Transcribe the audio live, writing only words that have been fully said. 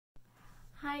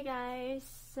Hi guys,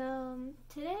 so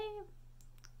today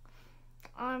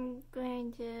I'm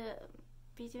going to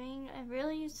be doing a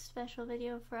really special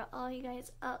video for all you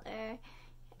guys out there.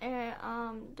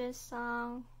 And this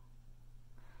song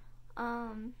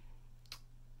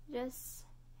just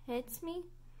hits me.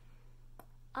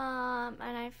 And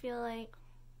I feel like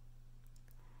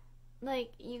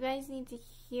you guys need to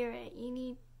hear it. You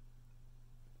need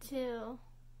to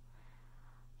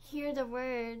hear the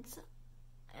words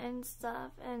and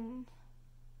stuff, and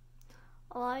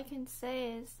all I can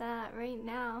say is that right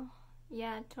now,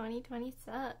 yeah, 2020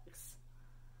 sucks,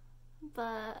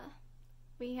 but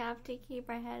we have to keep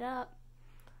our head up,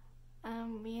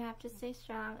 and we have to stay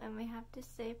strong, and we have to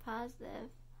stay positive.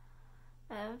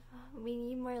 We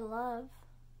need more love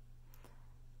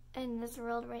in this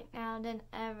world right now than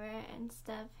ever,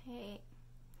 instead of hate.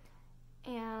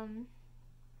 And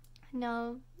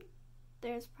no,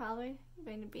 there's probably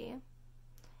going to be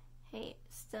hate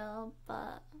still,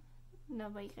 but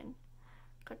nobody can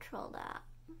control that.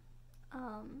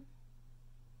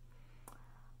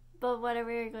 But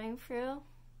whatever you're going through,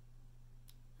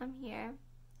 I'm here.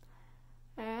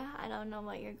 I don't know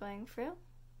what you're going through,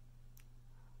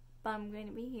 but I'm going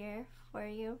to be here for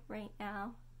you right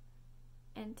now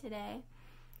and today,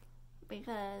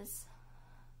 because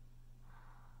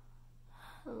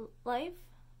life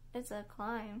is a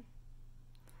climb,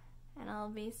 and I'll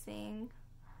be singing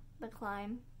The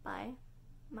Climb by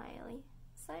Miley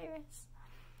Cyrus.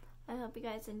 I hope you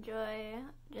guys enjoy.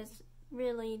 Just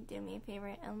really do me a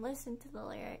favor and listen to the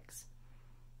lyrics,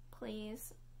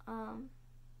 please,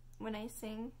 when I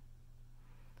sing.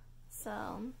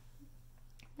 So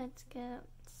let's get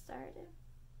started.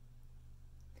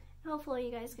 Hopefully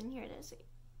you guys can hear this,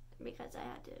 because I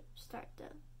had to start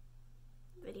the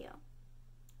video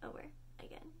over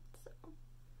again. So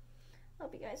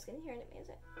hope you guys can hear the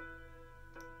music.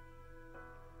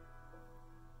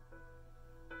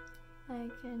 I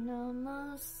can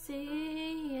almost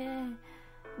see it,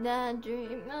 that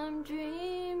dream I'm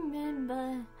dreaming,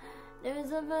 but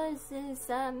there's a voice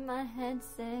inside my head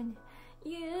saying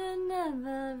you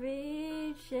never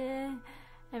reach it.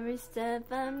 Every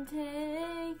step I'm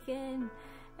taking,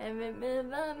 every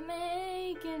move I'm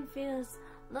making feels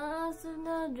lost in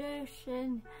no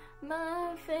direction.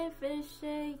 My faith is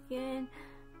shaking,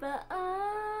 but I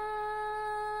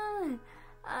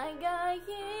gotta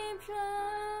keep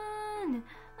trying.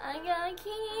 I gotta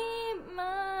keep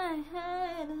my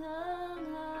head held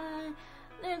high.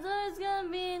 There's always gonna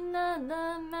be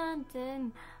another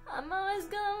mountain. I'm always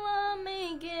gonna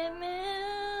make it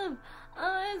move.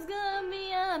 Always gonna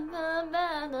be up a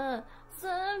battle.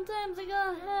 Sometimes I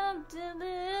gonna have to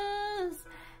lose.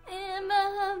 And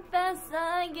by how fast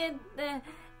I get there,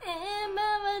 and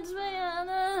by which way on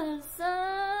the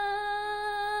side,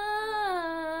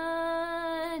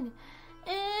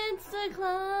 it's the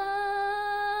climb.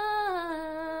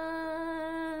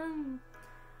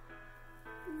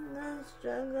 The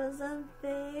struggles I'm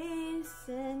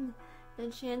facing, the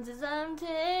chances I'm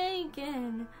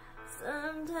taking,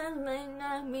 sometimes might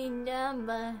knock me down,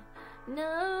 but no,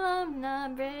 I'm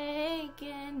not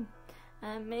breaking.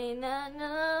 I may not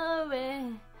know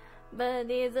it, but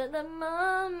these are the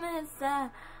moments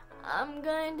that I'm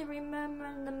going to remember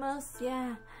the most,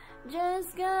 yeah.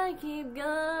 Just gotta keep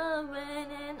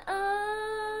going, and I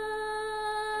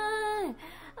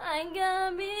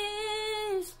gotta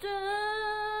be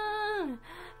strong.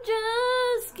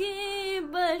 Just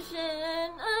keep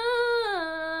pushing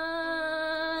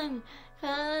on,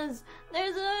 'cause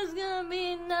there's always gonna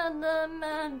be another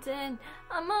mountain.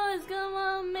 I'm always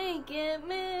gonna make it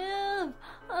move.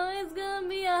 Always gonna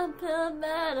be an uphill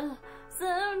battle.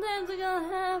 Sometimes I'm gonna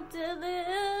have to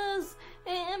lose.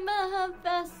 And by how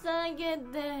fast I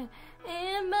get there,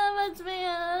 and by what's way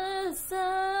on the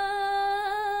side,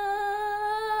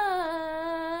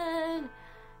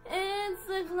 it's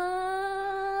the climb.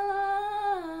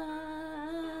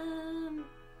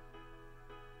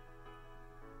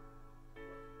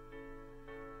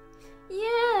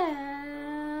 Yeah.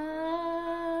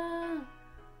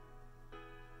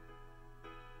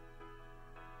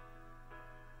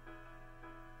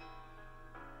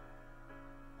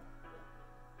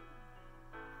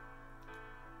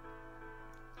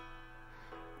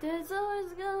 There's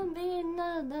always gonna be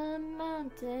another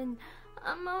mountain.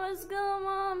 I'm always gonna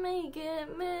wanna make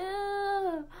it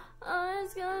move.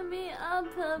 Always gonna be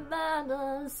uphill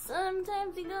battle.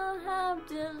 Sometimes you're gonna have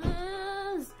to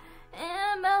lose.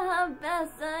 And by how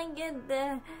fast I get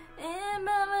there, and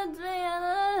by which way on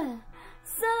the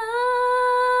side,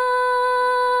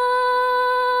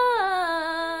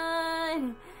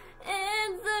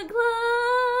 it's the climb.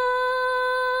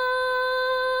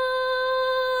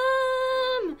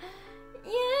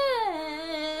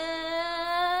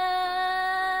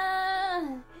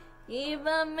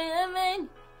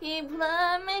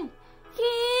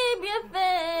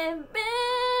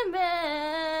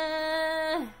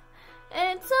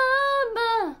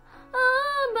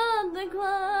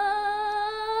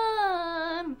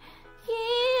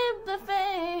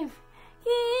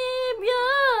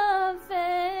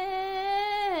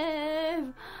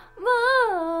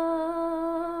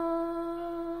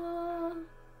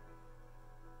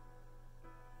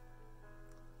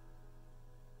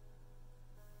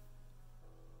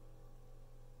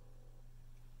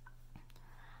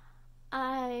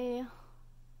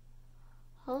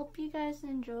 you guys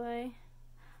enjoy.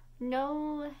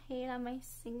 No hate on my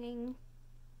singing,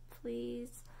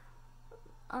 please.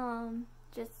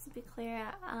 Just to be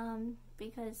clear,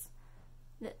 because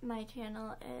my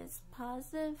channel is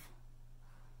positive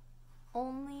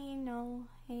only, no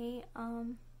hate.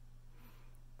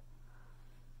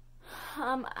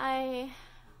 I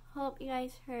hope you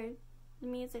guys heard the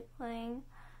music playing.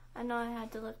 I know I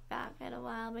had to look back at a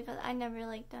while because I never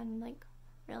done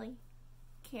really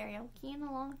karaoke in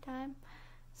a long time.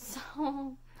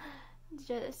 So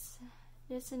just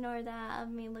ignore that of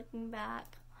me looking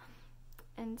back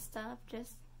and stuff,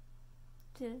 just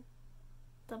to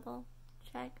double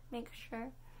check, make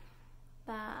sure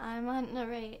that I'm on the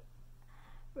right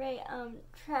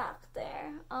track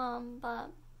there.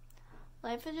 But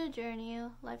life is a journey,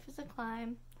 life is a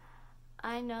climb.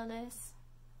 I know this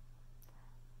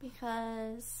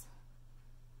because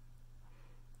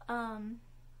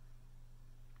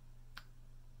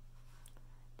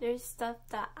there's stuff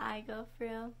that I go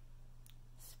through,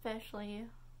 especially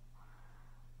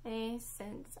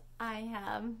since I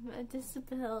have a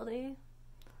disability.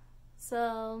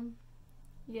 So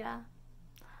yeah,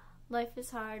 life is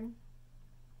hard,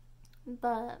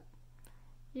 but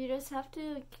you just have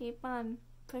to keep on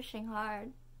pushing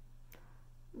hard.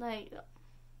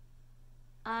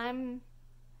 I'm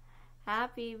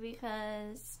happy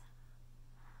because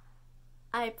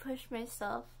I pushed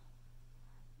myself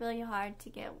really hard to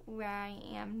get where I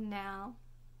am now.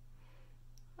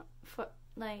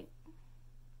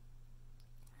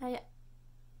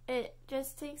 It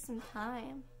just takes some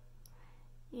time,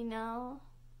 you know?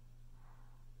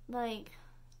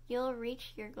 You'll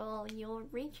reach your goal, you'll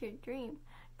reach your dream.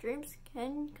 Dreams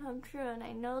can come true, and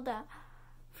I know that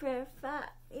for a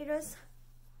fact. You just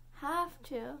have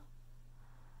to.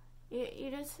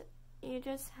 You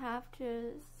just have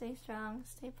to stay strong,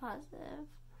 stay positive.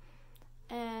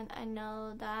 And I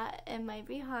know that it might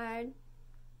be hard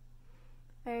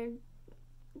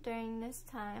during this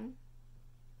time,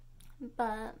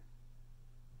 but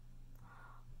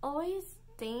always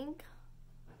think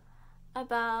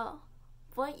about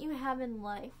what you have in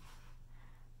life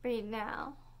right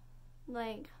now.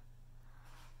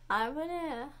 I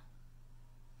wouldn't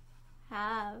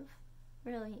have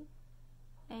really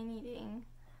anything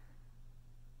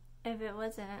if it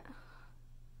wasn't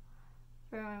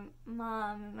for my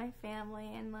mom and my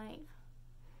family, and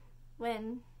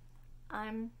when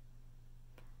I'm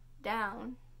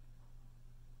down,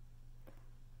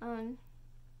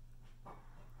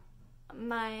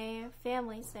 my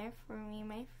family's there for me,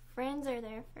 my friends are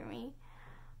there for me.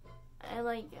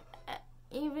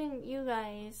 Even you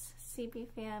guys, CP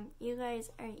fam, you guys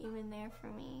are even there for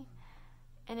me,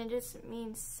 and it just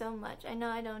means so much. I know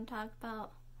I don't talk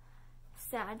about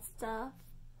sad stuff,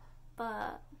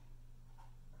 but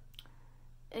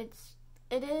it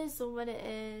is what it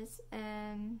is,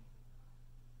 and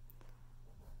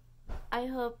I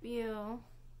hope you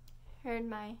heard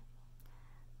my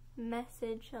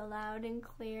message loud and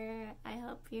clear. I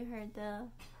hope you heard the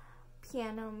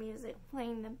piano music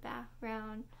playing in the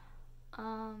background.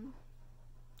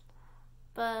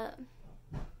 But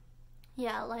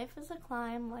yeah, life is a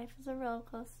climb, life is a roller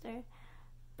coaster,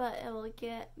 but it will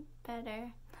get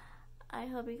better. I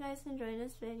hope you guys enjoyed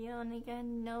this video, and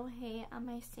again, no hate on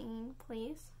my singing,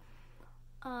 please.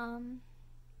 I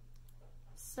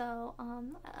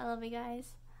love you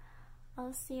guys.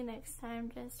 I'll see you next time.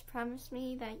 Just promise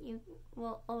me that you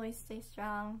will always stay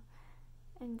strong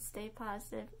and stay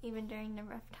positive even during the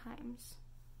rough times.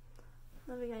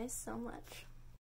 Love you guys so much.